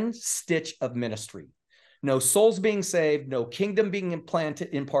one stitch of ministry. No souls being saved, no kingdom being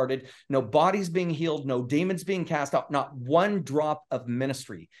imparted, no bodies being healed, no demons being cast out, not one drop of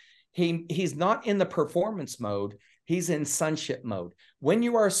ministry. He's not in the performance mode. He's in sonship mode. When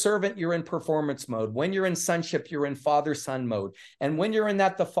you are a servant, you're in performance mode. When you're in sonship, you're in father-son mode. And when you're in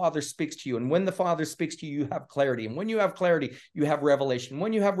that, the Father speaks to you. And when the Father speaks to you, you have clarity. And when you have clarity, you have revelation.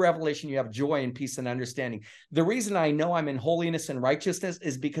 When you have revelation, you have joy and peace and understanding. The reason I know I'm in holiness and righteousness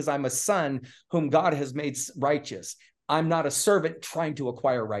is because I'm a son whom God has made righteous. I'm not a servant trying to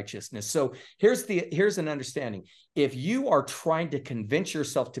acquire righteousness. So here's an understanding. If you are trying to convince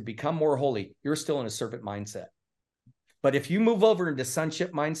yourself to become more holy, you're still in a servant mindset. But if you move over into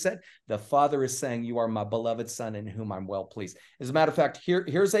sonship mindset, the Father is saying, you are my beloved son in whom I'm well pleased. As a matter of fact,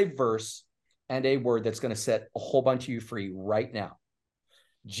 here's a verse and a word that's going to set a whole bunch of you free right now.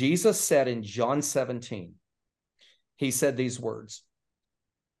 Jesus said in John 17, he said these words.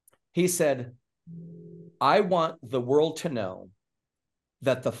 He said, I want the world to know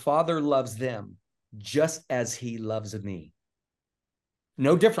that the Father loves them just as he loves me.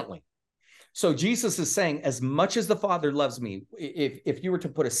 No differently. So Jesus is saying, as much as the Father loves me, if you were to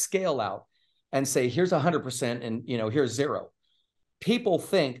put a scale out and say, here's 100% and here's 0, people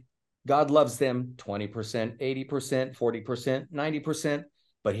think God loves them 20%, 80%, 40%, 90%,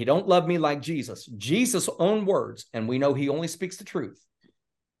 but he don't love me like Jesus. Jesus' own words, and we know he only speaks the truth.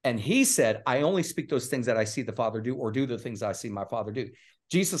 And he said, I only speak those things that I see the Father do, or do the things I see my Father do.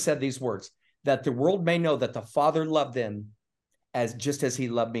 Jesus said these words, that the world may know that the Father loved them just as he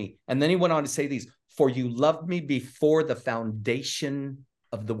loved me. And then he went on to say these, for you loved me before the foundation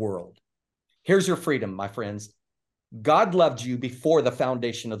of the world. Here's your freedom, my friends. God loved you before the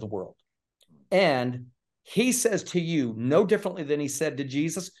foundation of the world. And he says to you, no differently than he said to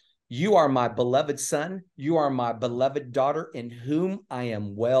Jesus, you are my beloved son. You are my beloved daughter in whom I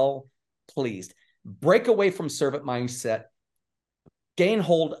am well pleased. Break away from servant mindset. Gain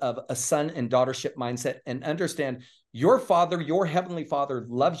hold of a son and daughtership mindset and understand your Father, your heavenly Father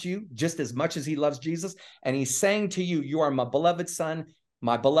loves you just as much as he loves Jesus. And he's saying to you, you are my beloved son,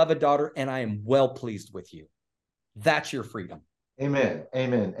 my beloved daughter, and I am well pleased with you. That's your freedom. Amen.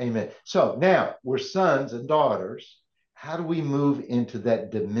 Amen. Amen. So now we're sons and daughters. How do we move into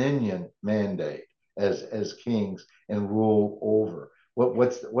that dominion mandate as kings and rule over?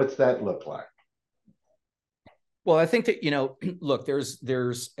 What's that look like? Well, I think that, look, there's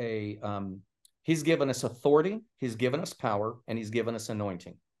he's given us authority, he's given us power, and he's given us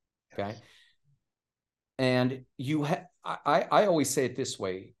anointing. Okay. And I always say it this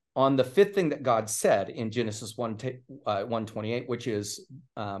way, on the fifth thing that God said in Genesis 1:28, which is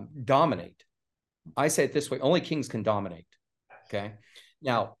dominate. I say it this way, only kings can dominate. Okay.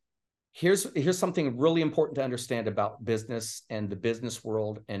 Now, here's something really important to understand about business and the business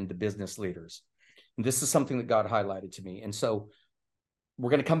world and the business leaders. And this is something that God highlighted to me. And so we're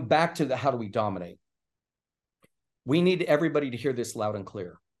going to come back to how do we dominate? We need everybody to hear this loud and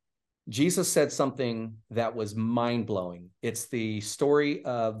clear. Jesus said something that was mind-blowing. It's the story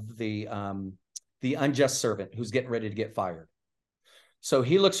of the unjust servant who's getting ready to get fired. So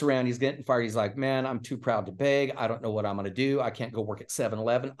he looks around, he's getting fired. He's like, man, I'm too proud to beg. I don't know what I'm going to do. I can't go work at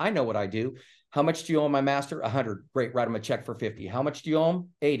 7-Eleven. I know what I do. How much do you owe my master? 100. Great. Write him a check for 50. How much do you owe him?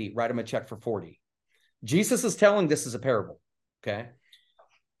 80. Write him a check for 40. Jesus is telling this is a parable. Okay.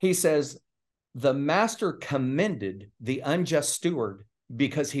 He says, the master commended the unjust steward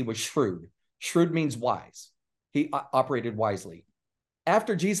because he was shrewd. Shrewd means wise. He operated wisely.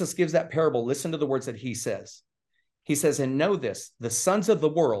 After Jesus gives that parable, listen to the words that he says. He says, and know this, the sons of the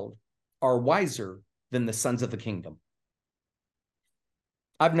world are wiser than the sons of the kingdom.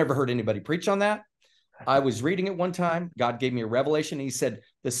 I've never heard anybody preach on that. I was reading it one time. God gave me a revelation. He said,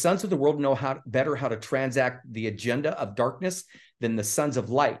 the sons of the world know better how to transact the agenda of darkness than the sons of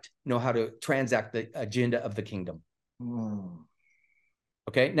light know how to transact the agenda of the kingdom.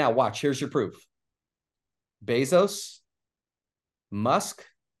 Okay, now watch. Here's your proof. Bezos, Musk,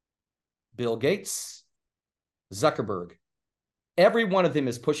 Bill Gates, Zuckerberg. Every one of them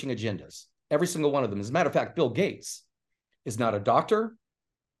is pushing agendas. Every single one of them. As a matter of fact, Bill Gates is not a doctor,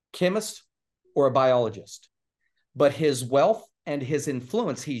 chemist, or a biologist, but his wealth and his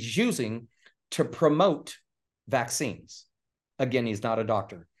influence he's using to promote vaccines. Again, he's not a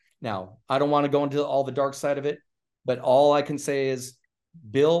doctor. Now, I don't want to go into all the dark side of it, but all I can say is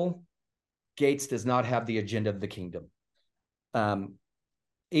Bill Gates does not have the agenda of the kingdom.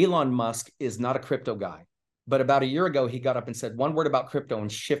 Elon Musk is not a crypto guy, but about a year ago, he got up and said one word about crypto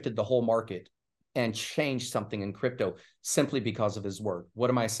and shifted the whole market and changed something in crypto simply because of his word. What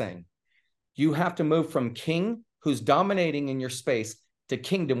am I saying? You have to move from king, who's dominating in your space, to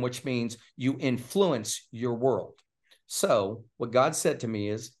kingdom, which means you influence your world. So what God said to me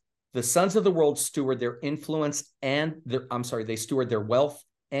is the sons of the world steward their influence and they steward their wealth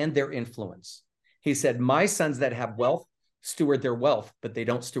and their influence. He said, my sons that have wealth steward their wealth, but they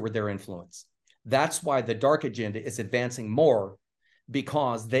don't steward their influence. That's why the dark agenda is advancing more,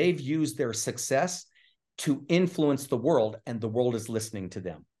 because they've used their success to influence the world, and the world is listening to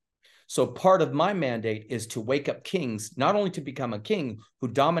them. So part of my mandate is to wake up kings, not only to become a king who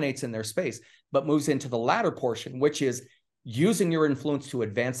dominates in their space, but moves into the latter portion, which is using your influence to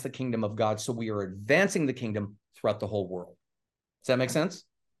advance the kingdom of God. So we are advancing the kingdom throughout the whole world. Does that make sense?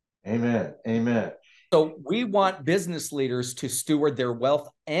 Amen. Amen. So we want business leaders to steward their wealth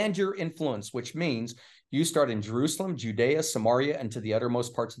and your influence, which means you start in Jerusalem, Judea, Samaria, and to the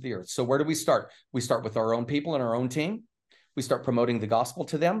uttermost parts of the earth. So where do we start? We start with our own people and our own team. We start promoting the gospel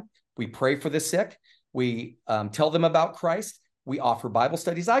to them. We pray for the sick. We tell them about Christ. We offer Bible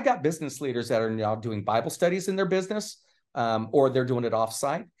studies. I got business leaders that are now doing Bible studies in their business, or they're doing it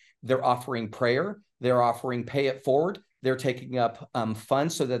offsite. They're offering prayer. They're offering pay it forward. They're taking up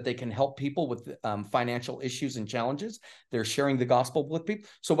funds so that they can help people with financial issues and challenges. They're sharing the gospel with people.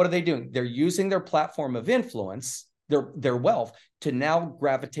 So what are they doing? They're using their platform of influence, their wealth, to now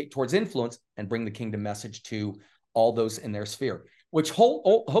gravitate towards influence and bring the kingdom message to all those in their sphere, which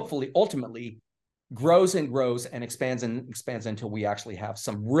hopefully ultimately grows and grows and expands until we actually have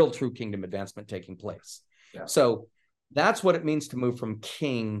some real true kingdom advancement taking place. Yeah. So that's what it means to move from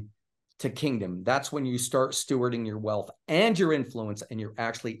king to kingdom. That's when you start stewarding your wealth and your influence, and you're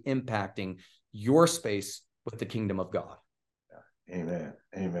actually impacting your space with the kingdom of God. Yeah. Amen.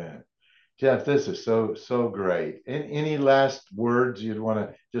 Amen. Jeff, this is so great. Any last words you'd want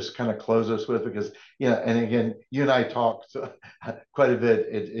to just kind of close us with? Because, and again, you and I talked quite a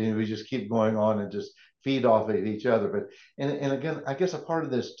bit, and we just keep going on and just feed off of each other. But, and again, I guess a part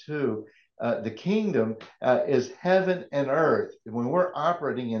of this too, the kingdom is heaven and earth. And when we're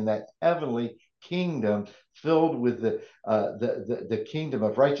operating in that heavenly kingdom filled with the kingdom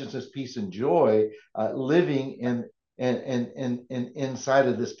of righteousness, peace, and joy, living in inside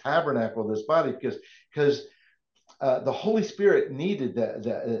of this tabernacle, this body, because the Holy Spirit needed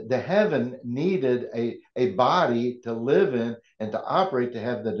the heaven needed a body to live in and to operate, to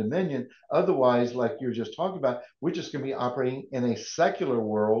have the dominion. Otherwise, like you're just talking about, we're just going to be operating in a secular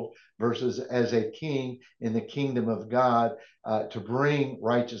world versus as a king in the kingdom of God, to bring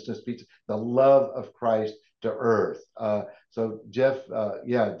righteousness, peace, the love of Christ to earth. So Jeff,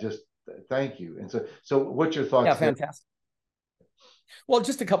 just thank you. And so what's your thoughts? Yeah, fantastic. Well,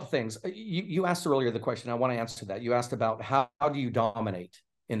 just a couple things. You asked earlier the question. I want to answer that. You asked about how do you dominate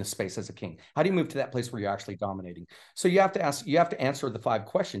in the space as a king? How do you move to that place where you're actually dominating? So you have to answer the 5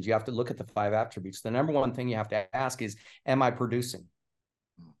 questions. You have to look at the 5 attributes. The number one thing you have to ask is, am I producing?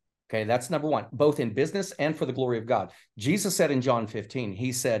 Okay, that's number one, both in business and for the glory of God. Jesus said in John 15,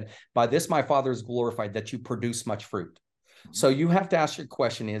 he said, by this my Father is glorified, that you produce much fruit. So you have to ask your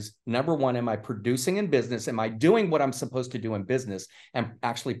question is, number one, am I producing in business? Am I doing what I'm supposed to do in business and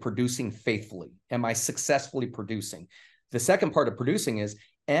actually producing faithfully? Am I successfully producing? The second part of producing is,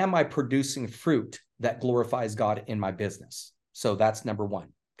 am I producing fruit that glorifies God in my business? So that's number one.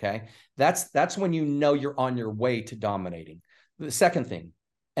 Okay. That's when you know you're on your way to dominating. The second thing,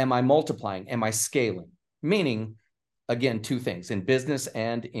 am I multiplying? Am I scaling? Meaning, again, two things in business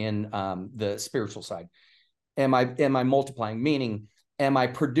and in the spiritual side. Am I multiplying? Meaning, am I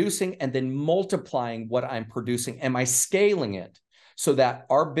producing and then multiplying what I'm producing? Am I scaling it so that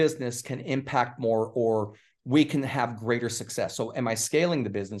our business can impact more or we can have greater success? So am I scaling the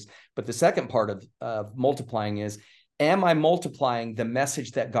business? But the second part of multiplying is, am I multiplying the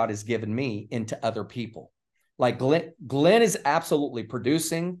message that God has given me into other people? Like Glenn is absolutely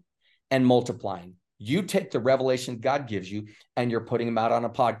producing and multiplying. You take the revelation God gives you and you're putting them out on a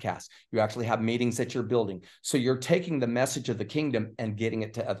podcast. You actually have meetings that you're building. So you're taking the message of the kingdom and getting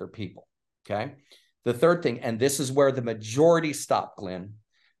it to other people. Okay. The third thing, and this is where the majority stop, Glenn.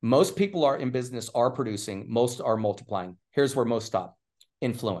 Most people are in business, are producing, most are multiplying. Here's where most stop.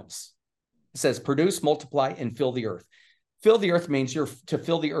 Influence. It says produce, multiply, and fill the earth. Fill the earth means you're to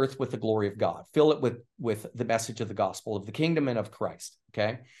fill the earth with the glory of God. Fill it with the message of the gospel, of the kingdom and of Christ.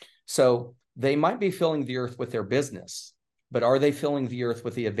 Okay. So they might be filling the earth with their business, but are they filling the earth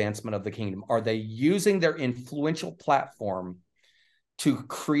with the advancement of the kingdom? Are they using their influential platform to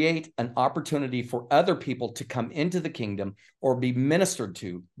create an opportunity for other people to come into the kingdom or be ministered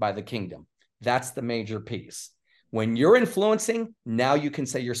to by the kingdom? That's the major piece. When you're influencing, now you can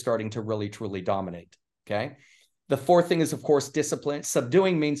say you're starting to really, truly dominate. Okay. The fourth thing is, of course, discipline.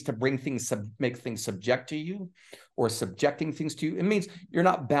 Subduing means to bring things, make things subject to you or subjecting things to you. It means you're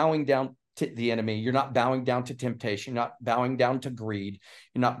not bowing down to the enemy. You're not bowing down to temptation. You're not bowing down to greed.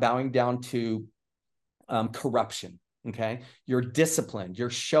 You're not bowing down to corruption. Okay. You're disciplined. You're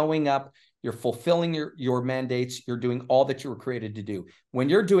showing up. You're fulfilling your mandates. You're doing all that you were created to do. When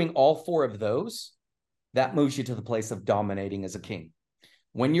you're doing all four of those, that moves you to the place of dominating as a king.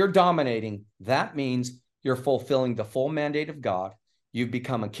 When you're dominating, that means you're fulfilling the full mandate of God. You've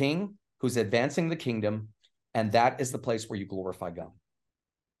become a king who's advancing the kingdom, and that is the place where you glorify God.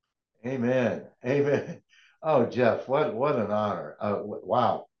 Amen. Amen. Oh, Jeff, what an honor.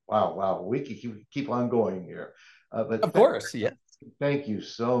 Wow. We can keep on going here. But of course, yeah. Thank you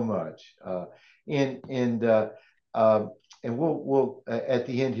so much. And we'll at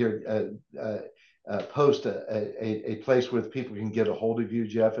the end here post a place where people can get a hold of you,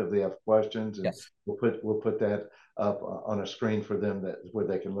 Jeff, if they have questions, and yes. we'll put that up on a screen for them where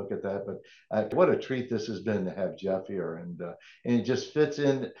they can look at that. But what a treat this has been to have Jeff here, and it just fits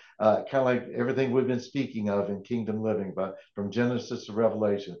in kind of like everything we've been speaking of in Kingdom Living, but from Genesis to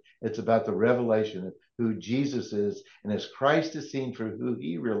Revelation, it's about the revelation of who Jesus is, and as Christ is seen for who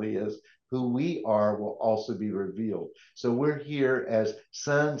he really is, who we are will also be revealed. So we're here as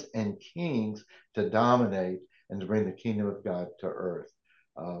sons and kings to dominate and to bring the kingdom of God to earth.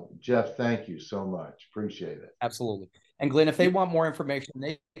 Jeff, thank you so much. Appreciate it. Absolutely. And Glenn, if they want more information,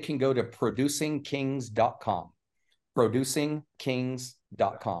 they can go to producingkings.com.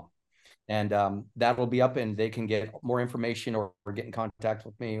 Producingkings.com. And that'll be up and they can get more information or get in contact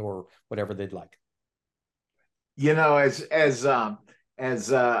with me or whatever they'd like. You know, as I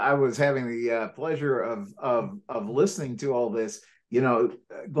was having the pleasure of listening to all this, you know,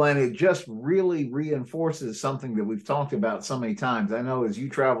 Glenn, it just really reinforces something that we've talked about so many times. I know as you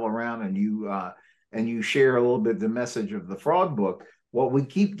travel around and you share a little bit the message of the Frog Book, what we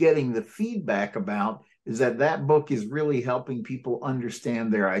keep getting the feedback about is that book is really helping people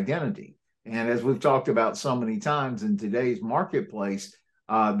understand their identity. And as we've talked about so many times in today's marketplace,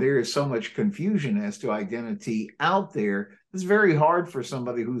 there is so much confusion as to identity out there. It's very hard for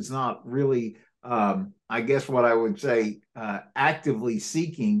somebody who's not really, I guess what I would say, actively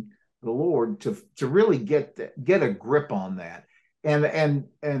seeking the Lord to really get a grip on that. And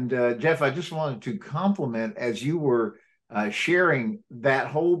Jeff, I just wanted to compliment as you were sharing that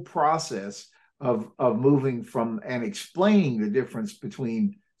whole process of moving from and explaining the difference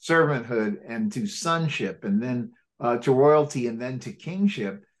between servanthood and to sonship, and then to royalty, and then to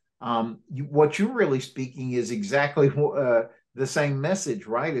kingship. What you're really speaking is exactly the same message,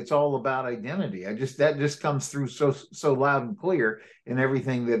 right? It's all about identity. That just comes through so loud and clear in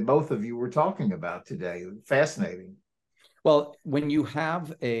everything that both of you were talking about today. Fascinating. Well, when you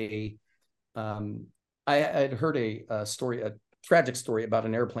have I had heard a story, a tragic story about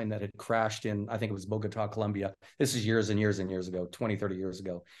an airplane that had crashed in, I think it was Bogota, Colombia. This is years and years and years ago, 20, 30 years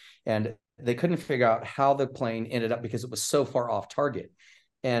ago. And they couldn't figure out how the plane ended up because it was so far off target.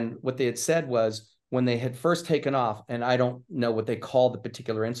 And what they had said was when they had first taken off, and I don't know what they called the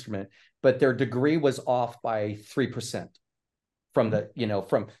particular instrument, but their degree was off by 3% from the,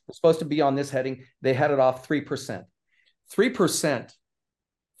 from, it was supposed to be on this heading. They had it off 3%. 3%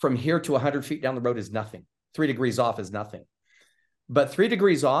 from here to 100 feet down the road is nothing. 3 degrees off is nothing. But 3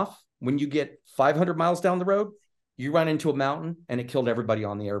 degrees off, when you get 500 miles down the road, you run into a mountain and it killed everybody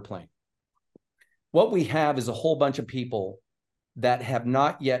on the airplane. What we have is a whole bunch of people that have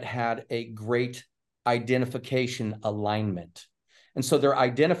not yet had a great identification alignment. And so their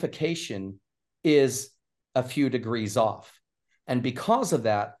identification is a few degrees off. And because of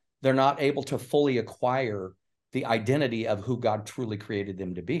that, they're not able to fully acquire the identity of who God truly created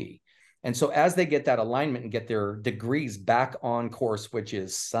them to be. And so as they get that alignment and get their degrees back on course, which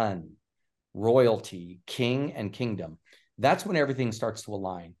is son, royalty, king, and kingdom, that's when everything starts to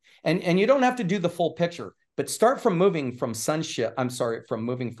align. And you don't have to do the full picture, but start from moving from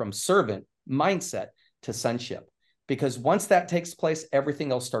moving from servant mindset to sonship. Because once that takes place,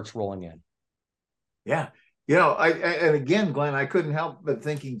 everything else starts rolling in. Yeah. And again, Glenn, I couldn't help but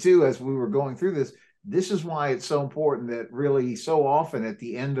thinking too, as we were going through this is why it's so important that really so often at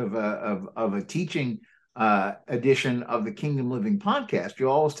the end of a teaching edition of the Kingdom Living podcast, you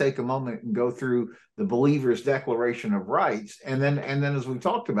always take a moment and go through the believer's declaration of rights. And then as we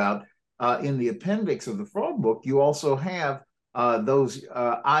talked about in the appendix of the Frog Book, you also have those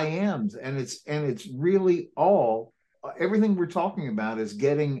I ams. And it's really everything we're talking about is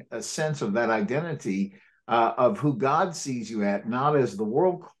getting a sense of that identity of who God sees you at, not as the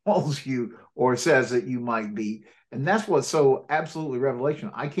world calls you or says that you might be. And that's what's so absolutely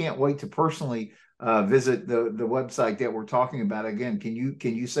revelation. I can't wait to personally visit the website that we're talking about. Again, can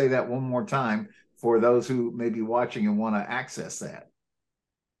you say that one more time for those who may be watching and want to access that?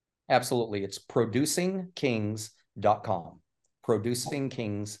 Absolutely. It's producingkings.com.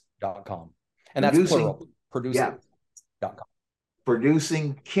 Producingkings.com. And that's plural. Producing.com.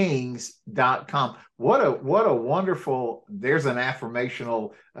 Producingkings.com. What a wonderful, there's an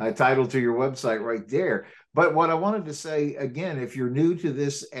affirmational title to your website right there. But what I wanted to say again, if you're new to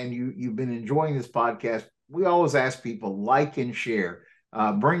this and you've been enjoying this podcast, we always ask people like and share,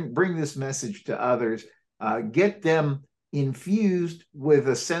 bring this message to others, get them infused with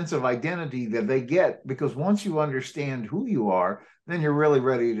a sense of identity that they get, because once you understand who you are, then you're really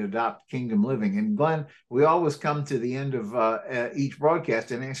ready to adopt kingdom living. And Glenn, we always come to the end of each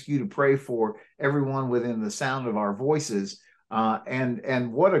broadcast and ask you to pray for everyone within the sound of our voices.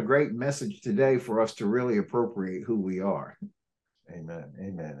 And what a great message today for us to really appropriate who we are. Amen.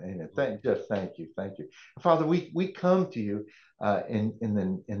 Amen. Amen. Thank you. Father, we come to you in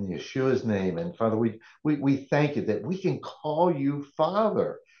Yeshua's name. And Father, we thank you that we can call you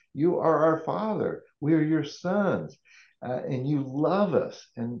Father. You are our Father. We are your sons. And you love us,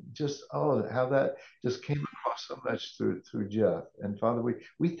 and just how that just came across so much through Jeff. And Father,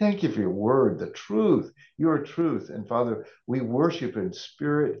 we thank you for your word, the truth, your truth. And Father, we worship in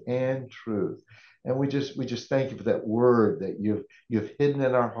spirit and truth. And we just thank you for that word that you've hidden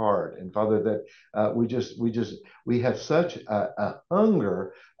in our heart. And Father, that we have such a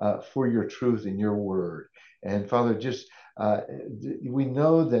hunger for your truth and your word. And Father, we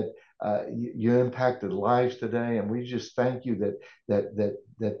know that you impacted lives today, and we just thank you that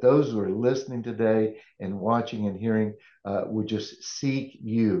those who are listening today and watching and hearing would just seek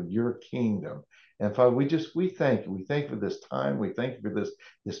you, your kingdom. And Father, we thank you. We thank you for this time. We thank you for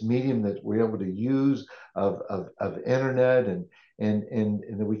this medium that we're able to use of internet and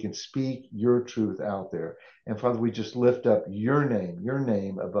that we can speak your truth out there. And Father, we just lift up your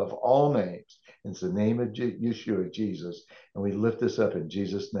name above all names. It's the name of Yeshua, Jesus. And we lift this up in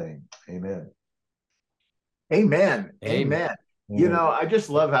Jesus' name. Amen. Amen. Amen. I just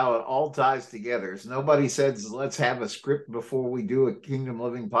love how it all ties together. So nobody says, let's have a script before we do a Kingdom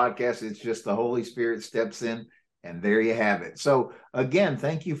Living podcast. It's just the Holy Spirit steps in, and there you have it. So again,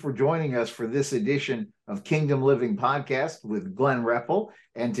 thank you for joining us for this edition of Kingdom Living Podcast with Glenn Repple.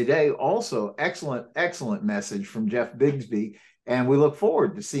 And today also excellent message from Jeff Bigsby. And we look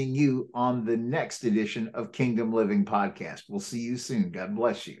forward to seeing you on the next edition of Kingdom Living Podcast. We'll see you soon. God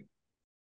bless you.